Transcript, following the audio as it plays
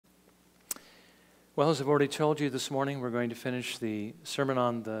Well, as I've already told you this morning, we're going to finish the Sermon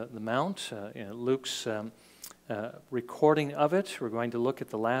on the Mount, Luke's recording of it. We're going to look at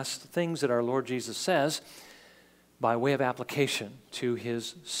the last things that our Lord Jesus says by way of application to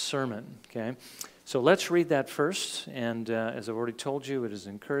his sermon. Okay, so let's read that first. And as I've already told you, it is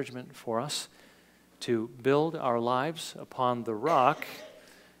encouragement for us to build our lives upon the rock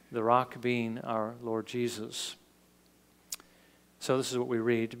being our Lord Jesus. So this is what we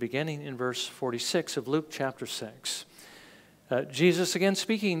read, beginning in verse 46 of Luke chapter 6. Jesus again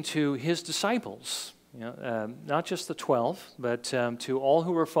speaking to his disciples, not just the 12, but to all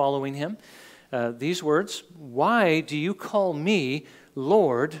who were following him. These words, "Why do you call me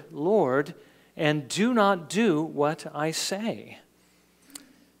Lord, Lord, and do not do what I say?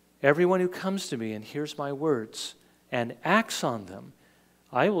 Everyone who comes to me and hears my words and acts on them,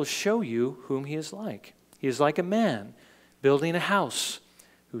 I will show you whom he is like. He is like a man building a house,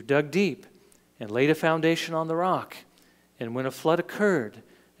 who dug deep and laid a foundation on the rock. And when a flood occurred,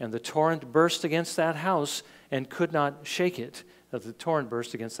 and the torrent burst against that house and could not shake it, the torrent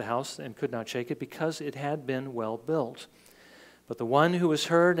burst against the house and could not shake it because it had been well built. But the one who has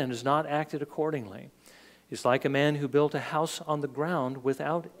heard and has not acted accordingly is like a man who built a house on the ground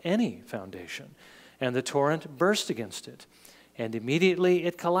without any foundation. And the torrent burst against it, and immediately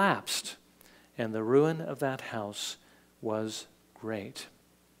it collapsed, and the ruin of that house was great."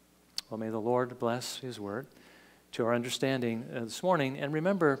 Well, may the Lord bless his word to our understanding this morning. And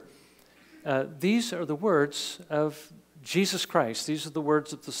remember, these are the words of Jesus Christ. These are the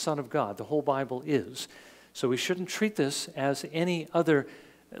words of the Son of God. The whole Bible is. So we shouldn't treat this as any other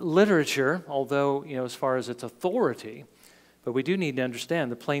literature, although, as far as its authority. But we do need to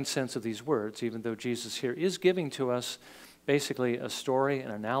understand the plain sense of these words, even though Jesus here is giving to us basically a story, an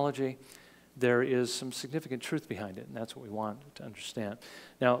analogy. There is some significant truth behind it, and that's what we want to understand.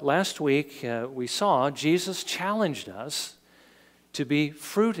 Now, last week, we saw Jesus challenged us to be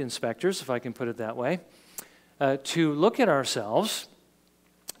fruit inspectors, if I can put it that way, to look at ourselves,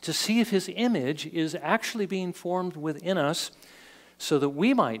 to see if his image is actually being formed within us so that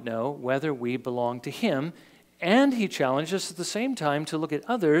we might know whether we belong to him. And he challenged us at the same time to look at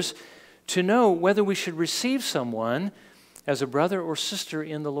others to know whether we should receive someone as a brother or sister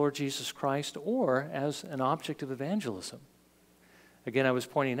in the Lord Jesus Christ, or as an object of evangelism. Again, I was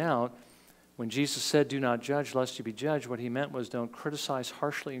pointing out, when Jesus said, "Do not judge, lest you be judged," what he meant was don't criticize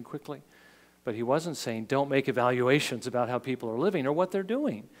harshly and quickly. But he wasn't saying don't make evaluations about how people are living or what they're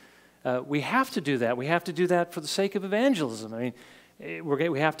doing. We have to do that. We have to do that for the sake of evangelism. I mean,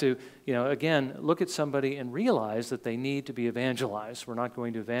 we have to, again, look at somebody and realize that they need to be evangelized. We're not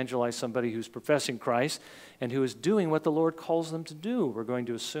going to evangelize somebody who's professing Christ and who is doing what the Lord calls them to do. We're going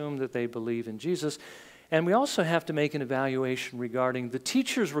to assume that they believe in Jesus. And we also have to make an evaluation regarding the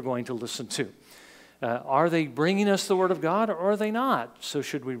teachers we're going to listen to. Are they bringing us the Word of God, or are they not? So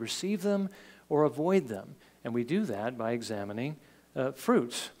should we receive them or avoid them? And we do that by examining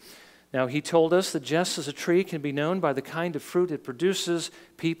fruit. Now, he told us that just as a tree can be known by the kind of fruit it produces,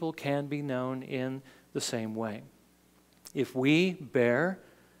 people can be known in the same way. If we bear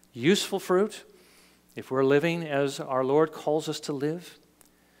useful fruit, if we're living as our Lord calls us to live,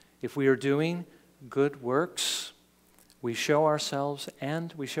 if we are doing good works, we show ourselves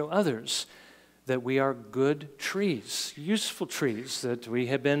and we show others that we are good trees, useful trees, that we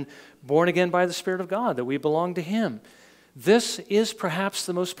have been born again by the Spirit of God, that we belong to him. This is perhaps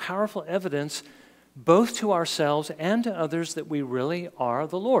the most powerful evidence both to ourselves and to others that we really are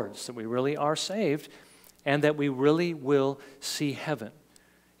the Lord's, that we really are saved, and that we really will see heaven.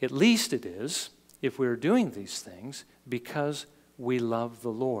 At least it is, if we're doing these things, because we love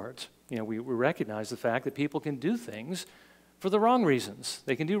the Lord. We recognize the fact that people can do things for the wrong reasons.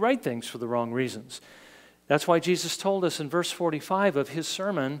 They can do right things for the wrong reasons. That's why Jesus told us in verse 45 of his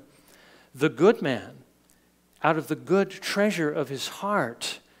sermon, "The good man, out of the good treasure of his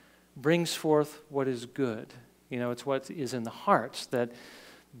heart, brings forth what is good." It's what is in the heart that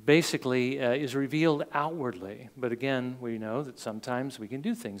basically is revealed outwardly. But again, we know that sometimes we can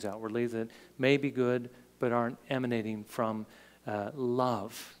do things outwardly that may be good but aren't emanating from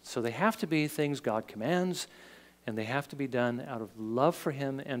love. So they have to be things God commands, and they have to be done out of love for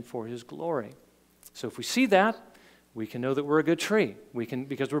him and for his glory. So if we see that, we can know that we're a good tree.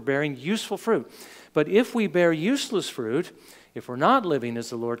 Because we're bearing useful fruit. But if we bear useless fruit, if we're not living as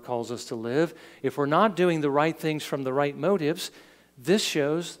the Lord calls us to live, if we're not doing the right things from the right motives, this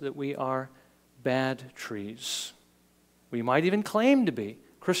shows that we are bad trees. We might even claim to be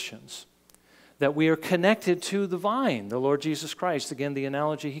Christians, that we are connected to the vine, the Lord Jesus Christ. Again, the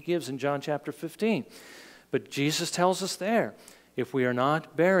analogy he gives in John chapter 15. But Jesus tells us there, if we are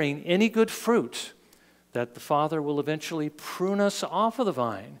not bearing any good fruit, that the Father will eventually prune us off of the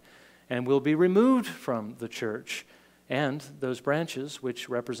vine and will be removed from the church, and those branches which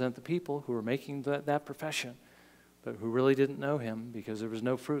represent the people who are making that profession, but who really didn't know him because there was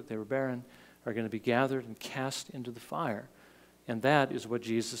no fruit, they were barren, are going to be gathered and cast into the fire. And that is what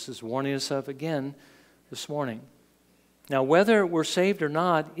Jesus is warning us of again this morning. Now, whether we're saved or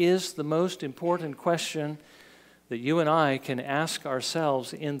not is the most important question that you and I can ask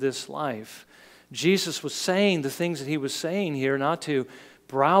ourselves in this life. Jesus was saying the things that he was saying here not to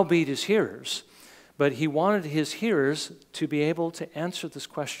browbeat his hearers, but he wanted his hearers to be able to answer this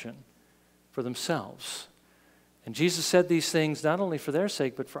question for themselves. And Jesus said these things not only for their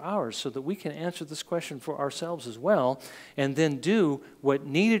sake, but for ours, so that we can answer this question for ourselves as well, and then do what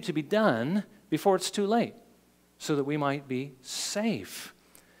needed to be done before it's too late, so that we might be safe,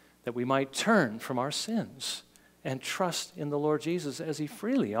 that we might turn from our sins and trust in the Lord Jesus as he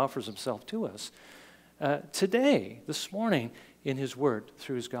freely offers himself to us today, this morning, in his word,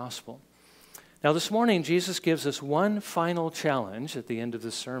 through his gospel. Now, this morning, Jesus gives us one final challenge at the end of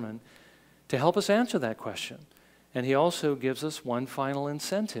this sermon to help us answer that question. And he also gives us one final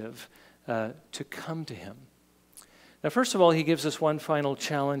incentive to come to him. Now, first of all, he gives us one final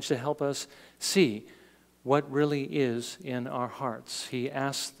challenge to help us see what really is in our hearts. He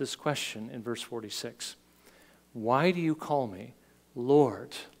asks this question in verse 46. Why do you call me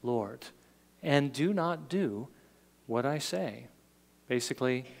Lord, Lord, and do not do what I say?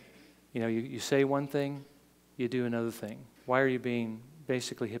 Basically, you say one thing, you do another thing. Why are you being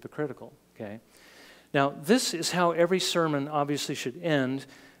basically hypocritical? Okay. Now, this is how every sermon obviously should end,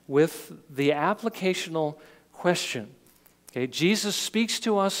 with the applicational question. Okay, Jesus speaks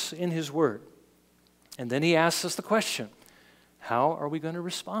to us in his word, and then he asks us the question, how are we going to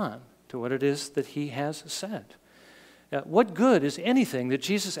respond to what it is that he has said? What good is anything that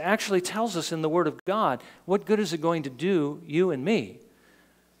Jesus actually tells us in the word of God? What good is it going to do you and me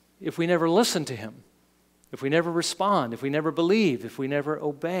if we never listen to him, if we never respond, if we never believe, if we never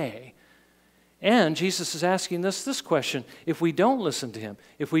obey? And Jesus is asking us this question: if we don't listen to him,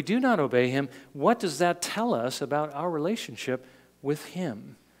 if we do not obey him, what does that tell us about our relationship with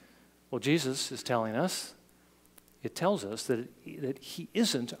him? Well, Jesus is telling us, it tells us that he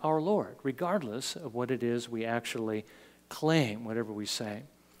isn't our Lord, regardless of what it is we actually claim, whatever we say.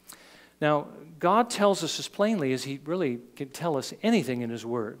 Now, God tells us as plainly as he really can tell us anything in his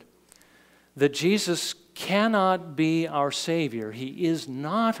word, that Jesus cannot be our Savior. He is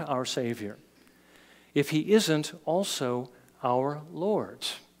not our Savior if he isn't also our Lord.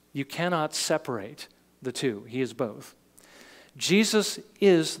 You cannot separate the two. He is both. Jesus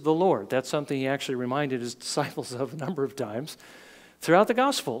is the Lord. That's something he actually reminded his disciples of a number of times throughout the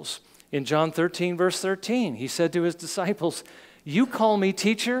Gospels. In John 13, verse 13, he said to his disciples, you call me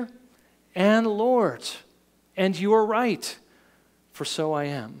teacher and Lord, and you are right, for so I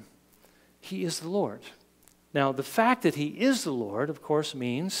am. He is the Lord. Now, the fact that he is the Lord, of course,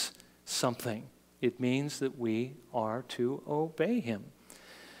 means something. It means that we are to obey him.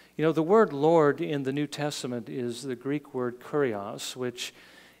 You know, the word Lord in the New Testament is the Greek word kurios, which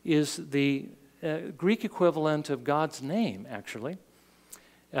is the Greek equivalent of God's name, actually.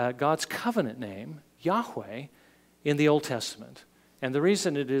 God's covenant name, Yahweh, in the Old Testament. And the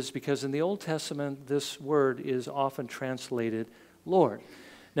reason it is because in the Old Testament, this word is often translated Lord.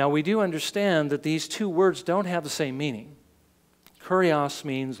 Now, we do understand that these two words don't have the same meaning. Kurios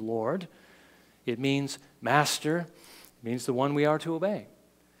means Lord. It means master. It means the one we are to obey.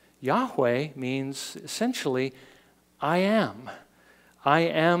 Yahweh means essentially, I am. I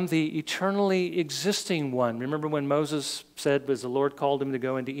am the eternally existing one. Remember when Moses said, as the Lord called him to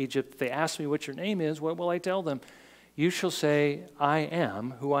go into Egypt, they asked me what your name is, what will I tell them? You shall say, I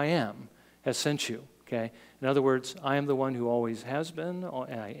am who I am, has sent you. Okay? In other words, I am the one who always has been,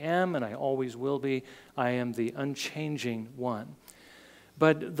 and I am, and I always will be. I am the unchanging one.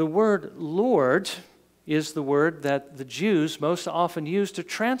 But the word Lord is the word that the Jews most often use to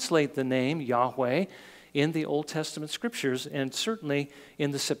translate the name Yahweh in the Old Testament scriptures, and certainly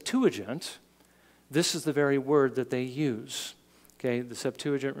in the Septuagint. This is the very word that they use. Okay, the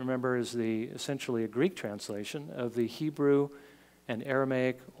Septuagint, remember, is essentially a Greek translation of the Hebrew and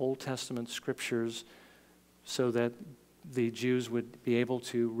Aramaic Old Testament scriptures, so that the Jews would be able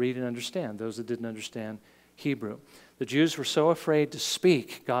to read and understand, those that didn't understand Hebrew. The Jews were so afraid to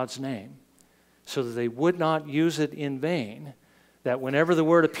speak God's name so that they would not use it in vain, that whenever the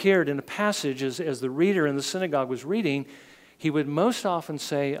word appeared in a passage, as the reader in the synagogue was reading, he would most often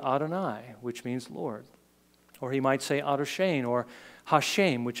say Adonai, which means Lord. Or he might say Adoshen or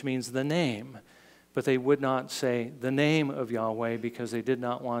Hashem, which means the name. But they would not say the name of Yahweh because they did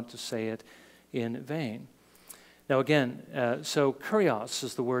not want to say it in vain. Now again, so kurios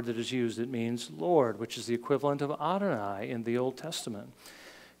is the word that is used. It means Lord, which is the equivalent of Adonai in the Old Testament.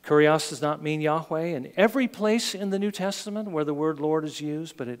 Kurios does not mean Yahweh in every place in the New Testament where the word Lord is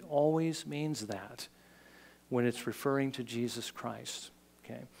used, but it always means that when it's referring to Jesus Christ,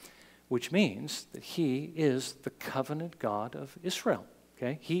 okay? Which means that he is the covenant God of Israel,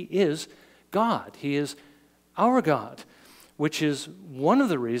 okay? He is God. He is our God, which is one of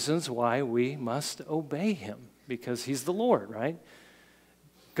the reasons why we must obey him, because he's the Lord, right?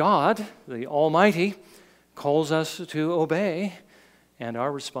 God, the Almighty, calls us to obey, and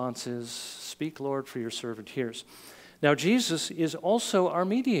our response is, speak, Lord, for your servant hears. Now, Jesus is also our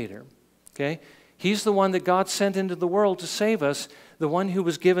mediator, okay? He's the one that God sent into the world to save us, the one who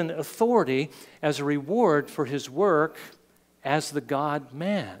was given authority as a reward for his work as the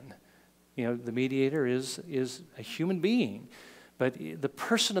God-man. You know, the mediator is a human being, but the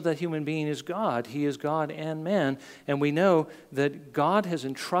person of that human being is God. He is God and man, and we know that God has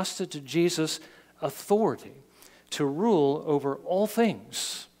entrusted to Jesus authority to rule over all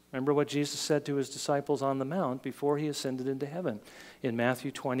things. Remember what Jesus said to his disciples on the Mount before he ascended into heaven in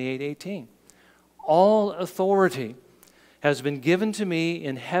Matthew 28:18. All authority has been given to me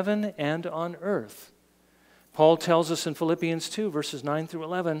in heaven and on earth. Paul tells us in Philippians 2, verses 9 through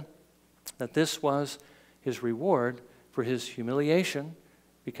 11, that this was his reward for his humiliation,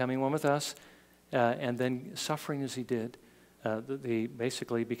 becoming one with us, and then suffering as he did,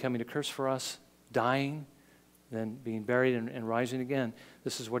 basically becoming a curse for us, dying, then being buried and rising again.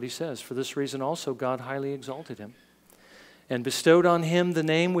 This is what he says. For this reason also God highly exalted him and bestowed on him the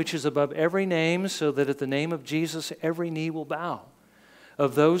name which is above every name, so that at the name of Jesus every knee will bow,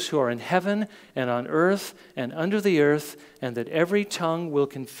 of those who are in heaven and on earth and under the earth, and that every tongue will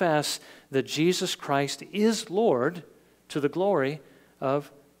confess that Jesus Christ is Lord, to the glory of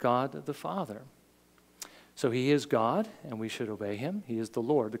God the Father. So he is God, and we should obey him. He is the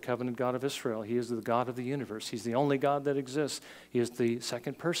Lord, the covenant God of Israel. He is the God of the universe. He's the only God that exists. He is the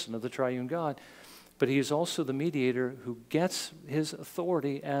second person of the triune God. But he is also the mediator who gets his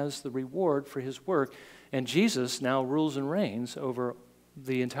authority as the reward for his work. And Jesus now rules and reigns over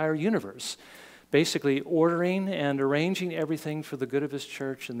the entire universe, basically ordering and arranging everything for the good of his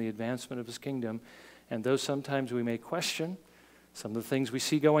church and the advancement of his kingdom. And though sometimes we may question some of the things we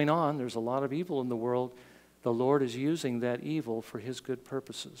see going on, there's a lot of evil in the world, the Lord is using that evil for his good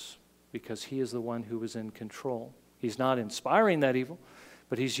purposes because he is the one who is in control. He's not inspiring that evil,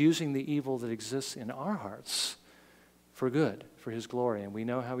 but he's using the evil that exists in our hearts for good, for his glory. And we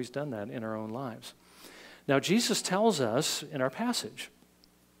know how he's done that in our own lives. Now, Jesus tells us in our passage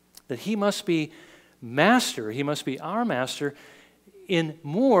that he must be master, he must be our master in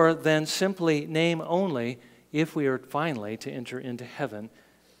more than simply name only if we are finally to enter into heaven.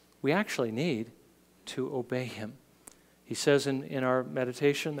 We actually need to obey him. He says in our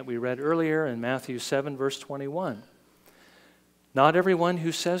meditation that we read earlier in Matthew 7, verse 21, not everyone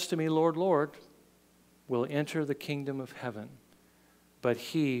who says to me, Lord, Lord, will enter the kingdom of heaven, but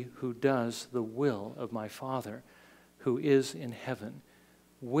he who does the will of my Father who is in heaven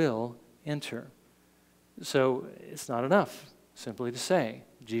will enter. So it's not enough simply to say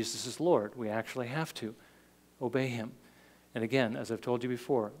Jesus is Lord. We actually have to obey him. And again, as I've told you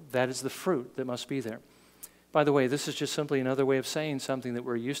before, that is the fruit that must be there. By the way, this is just simply another way of saying something that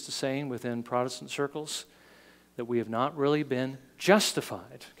we're used to saying within Protestant circles, that we have not really been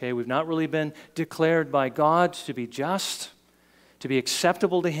justified. Okay, we've not really been declared by God to be just, to be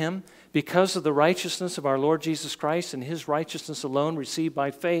acceptable to him because of the righteousness of our Lord Jesus Christ and his righteousness alone received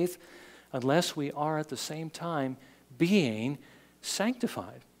by faith, unless we are at the same time being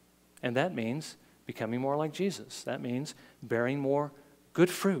sanctified. And that means becoming more like Jesus. That means bearing more good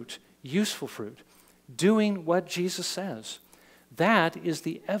fruit, useful fruit, doing what Jesus says. That is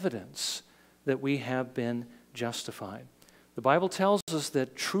the evidence that we have been justified. The Bible tells us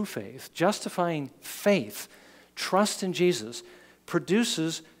that true faith, justifying faith, trust in Jesus,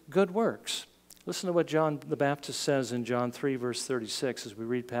 produces good works. Listen to what John the Baptist says in John 3, verse 36, as we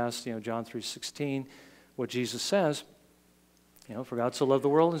read past, John 3:16, what Jesus says. For God so loved the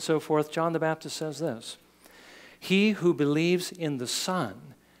world and so forth. John the Baptist says this, he who believes in the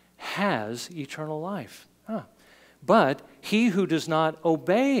Son has eternal life. But he who does not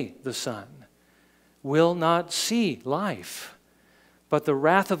obey the Son will not see life, but the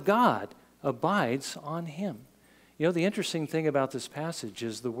wrath of God abides on him. The interesting thing about this passage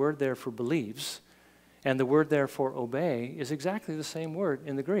is the word there for believes and the word there for obey is exactly the same word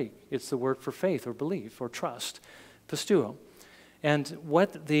in the Greek. It's the word for faith or belief or trust, pisteuo. And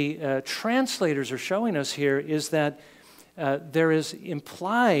what the translators are showing us here is that there is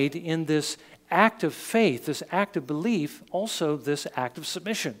implied in this act of faith, this act of belief, also this act of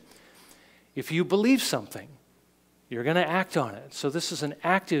submission. If you believe something, you're going to act on it. So this is an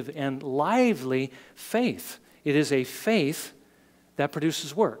active and lively faith. It is a faith that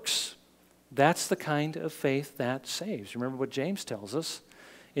produces works. That's the kind of faith that saves. Remember what James tells us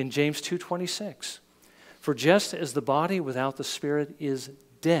in James 2:26. For just as the body without the spirit is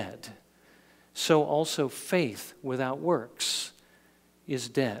dead, so also faith without works is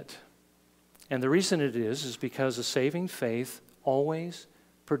dead. And the reason it is because a saving faith always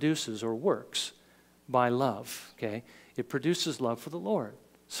produces or works by love, okay? It produces love for the Lord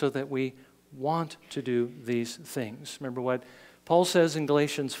so that we want to do these things. Remember what Paul says in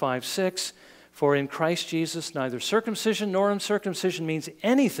Galatians 5:6, for in Christ Jesus neither circumcision nor uncircumcision means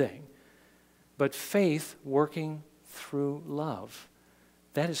anything but faith working through love.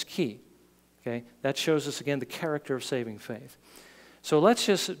 That is key, okay? That shows us again the character of saving faith. So let's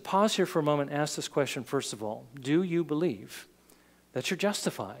just pause here for a moment and ask this question first of all. Do you believe that you're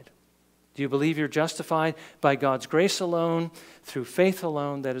justified? Do you believe you're justified by God's grace alone, through faith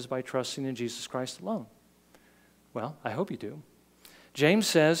alone, that is by trusting in Jesus Christ alone? Well, I hope you do. James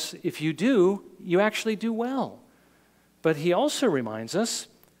says if you do, you actually do well. But he also reminds us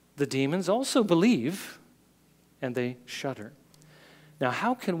the demons also believe and they shudder. Now,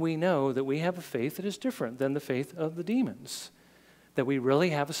 how can we know that we have a faith that is different than the faith of the demons? That we really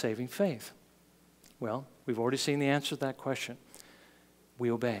have a saving faith? Well, we've already seen the answer to that question.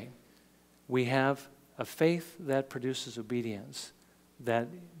 We obey. We have a faith that produces obedience, that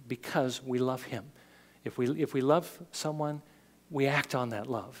because we love him. If we love someone, we act on that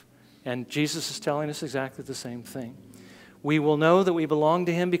love. And Jesus is telling us exactly the same thing. We will know that we belong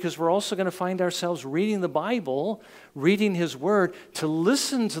to him because we're also going to find ourselves reading the Bible, reading his word, to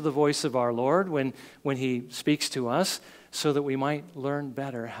listen to the voice of our Lord when he speaks to us, so that we might learn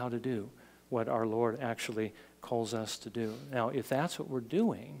better how to do what our Lord actually calls us to do. Now, if that's what we're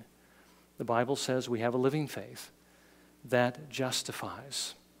doing, the Bible says we have a living faith that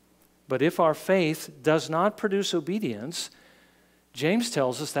justifies. But if our faith does not produce obedience, James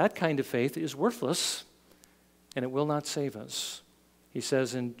tells us that kind of faith is worthless and it will not save us. He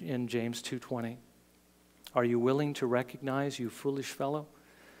says in James 2:20, are you willing to recognize, you foolish fellow,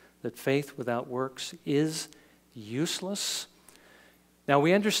 that faith without works is useless? Now,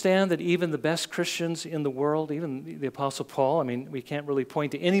 we understand that even the best Christians in the world, even the Apostle Paul, I mean, we can't really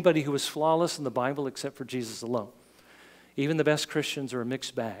point to anybody who is flawless in the Bible except for Jesus alone. Even the best Christians are a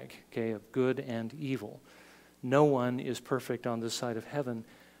mixed bag, okay, of good and evil. No one is perfect on this side of heaven.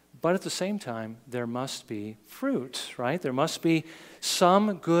 But at the same time, there must be fruit, right? There must be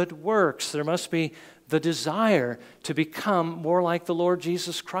some good works. There must be the desire to become more like the Lord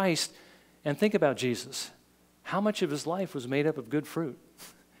Jesus Christ. And think about Jesus. How much of his life was made up of good fruit?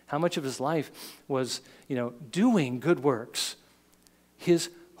 How much of his life was, doing good works? His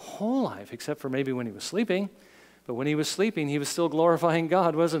whole life, except for maybe when he was sleeping. But when he was sleeping, he was still glorifying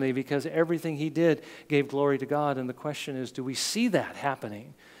God, wasn't he? Because everything he did gave glory to God. And the question is, do we see that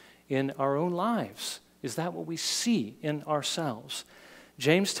happening in our own lives? Is that what we see in ourselves?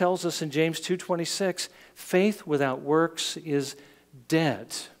 James tells us in James 2:26, faith without works is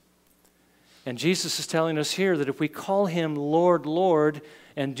dead. And Jesus is telling us here that if we call him Lord, Lord,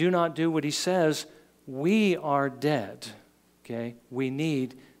 and do not do what he says, we are dead, okay? We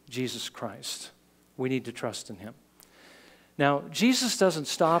need Jesus Christ. We need to trust in him. Now, Jesus doesn't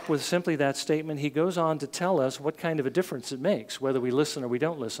stop with simply that statement. He goes on to tell us what kind of a difference it makes, whether we listen or we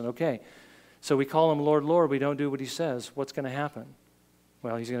don't listen. Okay, so we call him Lord, Lord, we don't do what he says. What's going to happen?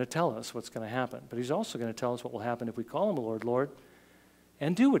 Well, he's going to tell us what's going to happen. But he's also going to tell us what will happen if we call him Lord, Lord,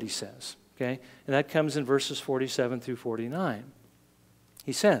 and do what he says. Okay? And that comes in verses 47 through 49.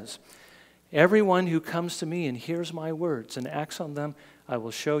 He says, everyone who comes to me and hears my words and acts on them, I will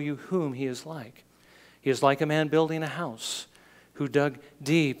show you whom he is like. He is like a man building a house who dug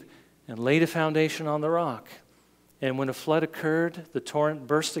deep and laid a foundation on the rock. And when a flood occurred, the torrent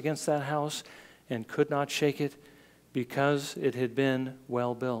burst against that house and could not shake it because it had been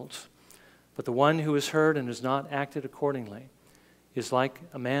well built. But the one who has heard and has not acted accordingly is like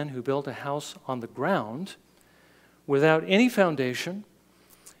a man who built a house on the ground without any foundation,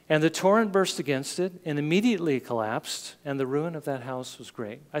 and the torrent burst against it and immediately collapsed, and the ruin of that house was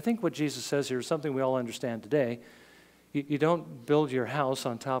great. I think what Jesus says here is something we all understand today. You don't build your house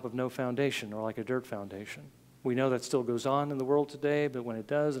on top of no foundation or like a dirt foundation. We know that still goes on in the world today, but when it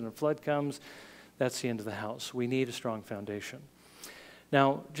does and a flood comes, that's the end of the house. We need a strong foundation.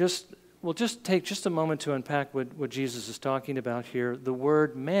 Now, we'll just take just a moment to unpack what Jesus is talking about here. The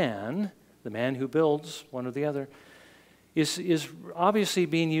word man, the man who builds, one or the other, is obviously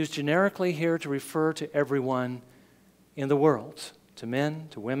being used generically here to refer to everyone in the world, to men,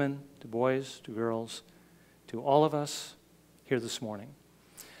 to women, to boys, to girls, to all of us here this morning.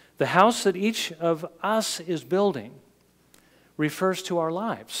 The house that each of us is building refers to our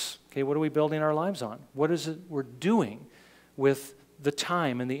lives. Okay, what are we building our lives on? What is it we're doing with the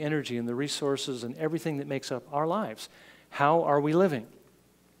time and the energy and the resources and everything that makes up our lives? How are we living?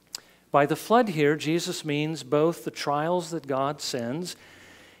 By the flood here, Jesus means both the trials that God sends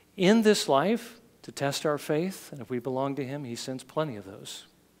in this life to test our faith, and if we belong to Him, He sends plenty of those.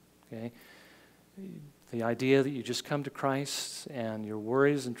 Okay? The idea that you just come to Christ and your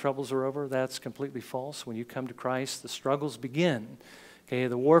worries and troubles are over, that's completely false. When you come to Christ, the struggles begin. Okay?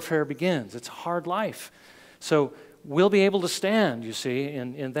 The warfare begins. It's a hard life. So we'll be able to stand, you see,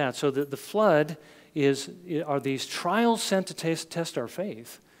 in that. So the flood are these trials sent to test our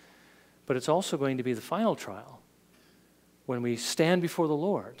faith, but it's also going to be the final trial when we stand before the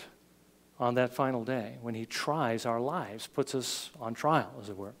Lord on that final day, when He tries our lives, puts us on trial, as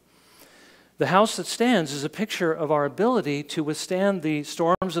it were. The house that stands is a picture of our ability to withstand the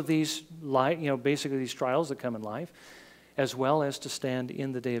storms of these, basically these trials that come in life, as well as to stand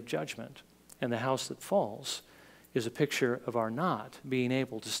in the day of judgment. And the house that falls is a picture of our not being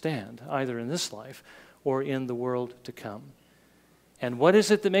able to stand, either in this life or in the world to come. And what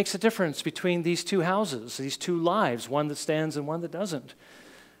is it that makes a difference between these two houses, these two lives, one that stands and one that doesn't?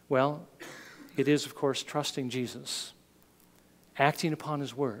 Well, it is, of course, trusting Jesus, acting upon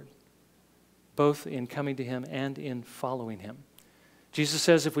His word, both in coming to Him and in following Him. Jesus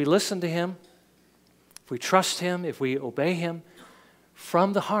says if we listen to Him, if we trust Him, if we obey Him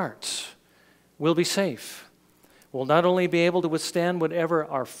from the heart, we'll be safe. We'll not only be able to withstand whatever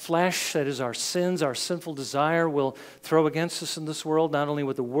our flesh, that is our sins, our sinful desire, will throw against us in this world, not only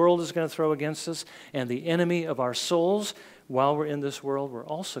what the world is going to throw against us and the enemy of our souls while we're in this world, we're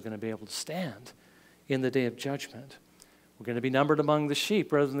also going to be able to stand in the day of judgment. We're going to be numbered among the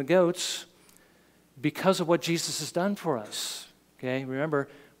sheep rather than the goats because of what Jesus has done for us. Okay, remember,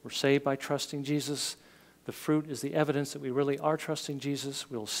 we're saved by trusting Jesus. The fruit is the evidence that we really are trusting Jesus.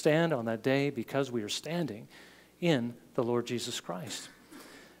 We'll stand on that day because we are standing in the Lord Jesus Christ.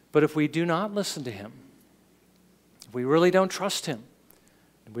 But if we do not listen to Him, if we really don't trust Him,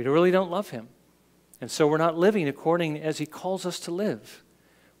 and we really don't love Him, and so we're not living according as He calls us to live,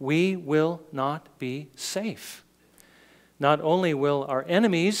 we will not be safe. Not only will our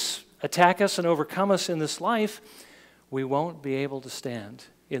enemies attack us and overcome us in this life, we won't be able to stand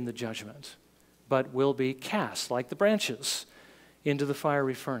in the judgment, but will be cast, like the branches, into the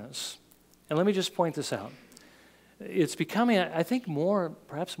fiery furnace. And let me just point this out. It's becoming, I think,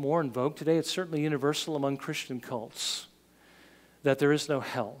 perhaps more in vogue today. It's certainly universal among Christian cults that there is no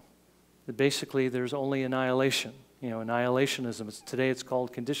hell, that basically there's only annihilation. Annihilationism. Today it's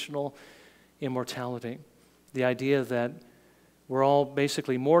called conditional immortality. The idea that we're all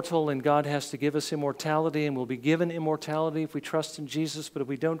basically mortal and God has to give us immortality, and we'll be given immortality if we trust in Jesus, but if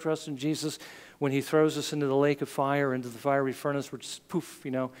we don't trust in Jesus, when He throws us into the lake of fire, into the fiery furnace, we're just poof,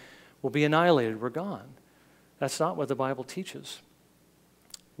 we'll be annihilated, we're gone. That's not what the Bible teaches.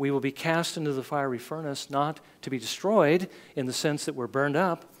 We will be cast into the fiery furnace, not to be destroyed in the sense that we're burned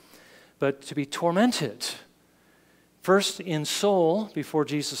up, but to be tormented. First in soul before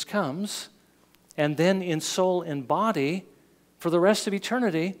Jesus comes, and then in soul and body for the rest of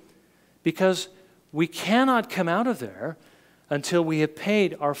eternity, because we cannot come out of there until we have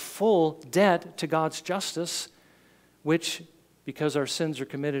paid our full debt to God's justice, which, because our sins are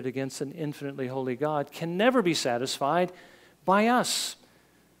committed against an infinitely holy God, can never be satisfied by us.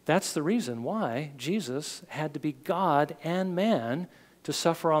 That's the reason why Jesus had to be God and man to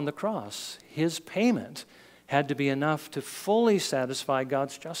suffer on the cross. His payment had to be enough to fully satisfy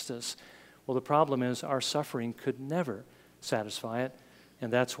God's justice. Well, the problem is our suffering could never satisfy it,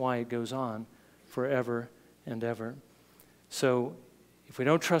 and that's why it goes on forever and ever. So if we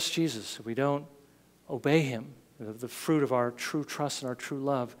don't trust Jesus, if we don't obey Him, the fruit of our true trust and our true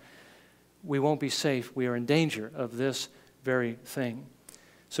love, we won't be safe. We are in danger of this very thing.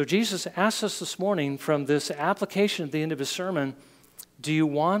 So Jesus asks us this morning from this application at the end of His sermon, do you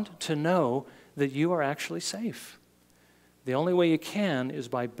want to know that you are actually safe? The only way you can is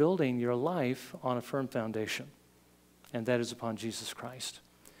by building your life on a firm foundation, and that is upon Jesus Christ.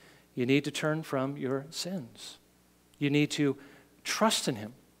 You need to turn from your sins. You need to trust in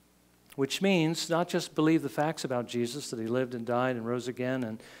Him, which means not just believe the facts about Jesus, that He lived and died and rose again,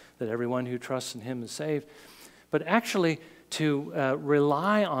 and that everyone who trusts in Him is saved, but actually to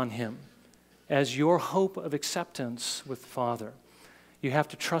rely on Him as your hope of acceptance with the Father. You have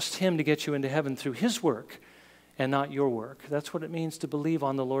to trust Him to get you into heaven through His work, and not your work. That's what it means to believe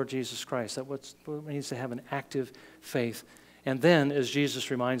on the Lord Jesus Christ. That's what it means to have an active faith. And then, as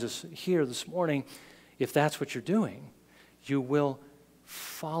Jesus reminds us here this morning, if that's what you're doing, you will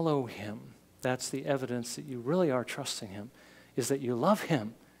follow him. That's the evidence that you really are trusting him, is that you love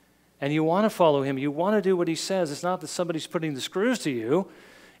him and you want to follow him. You want to do what he says. It's not that somebody's putting the screws to you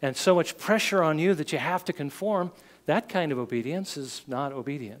and so much pressure on you that you have to conform. That kind of obedience is not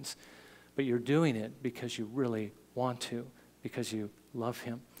obedience. But you're doing it because you really want to, because you love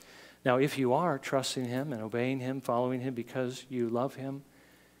him. Now, if you are trusting him and obeying him, following him because you love him,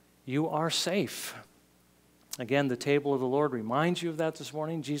 you are safe. Again, the table of the Lord reminds you of that this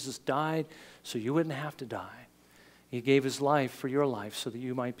morning. Jesus died so you wouldn't have to die. He gave his life for your life so that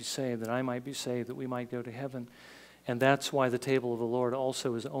you might be saved, that I might be saved, that we might go to heaven. And that's why the table of the Lord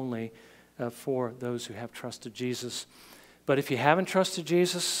also is only for those who have trusted Jesus. But if you haven't trusted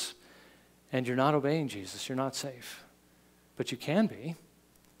Jesus and you're not obeying Jesus, you're not safe. But you can be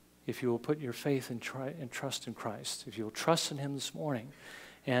if you will put your faith and trust in Christ, if you will trust in him this morning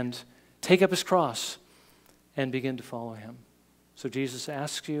and take up his cross and begin to follow him. So Jesus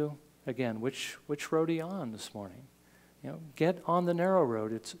asks you, again, which road are you on this morning? Get on the narrow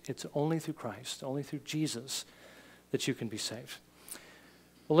road. It's only through Christ, only through Jesus that you can be saved.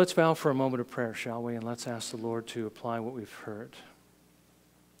 Well, let's bow for a moment of prayer, shall we? And let's ask the Lord to apply what we've heard.